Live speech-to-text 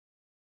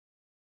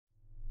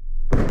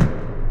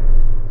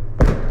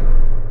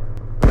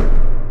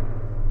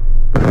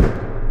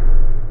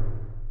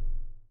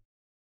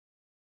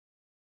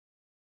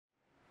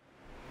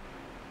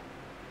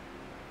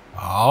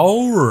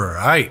All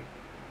right.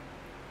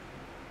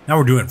 Now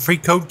we're doing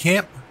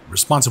FreeCodeCamp,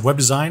 responsive web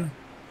design.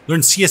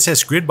 Learn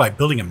CSS Grid by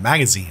building a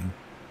magazine.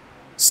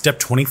 Step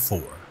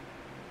 24.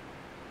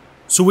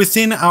 So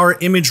within our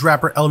image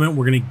wrapper element,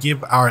 we're going to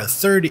give our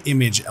third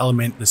image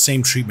element the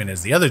same treatment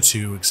as the other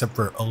two, except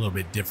for a little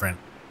bit different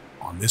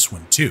on this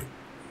one too.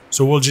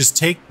 So we'll just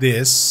take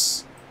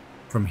this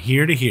from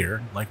here to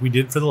here, like we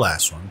did for the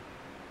last one.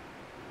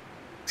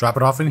 Drop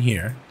it off in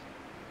here.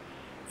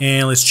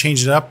 And let's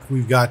change it up.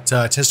 We've got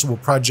testable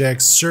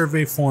projects,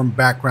 survey form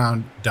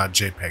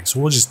background.jpg. So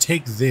we'll just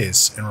take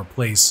this and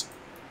replace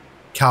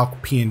calc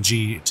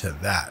PNG to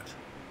that.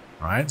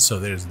 All right, so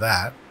there's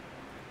that.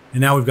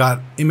 And now we've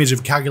got image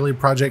of calculated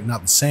project,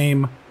 not the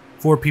same.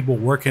 4 people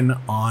working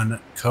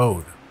on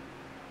code.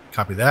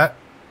 Copy that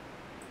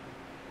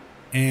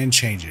and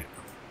change it.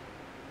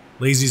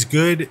 Lazy's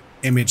good.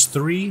 Image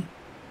 3,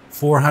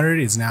 400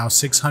 is now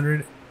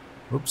 600.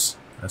 Oops,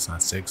 that's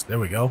not 6. There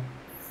we go.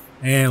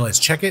 And let's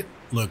check it.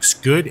 Looks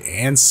good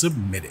and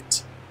submit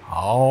it.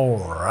 All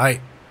right.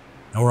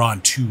 Now we're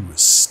on to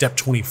step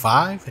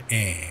 25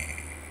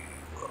 and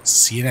we'll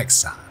see you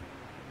next time.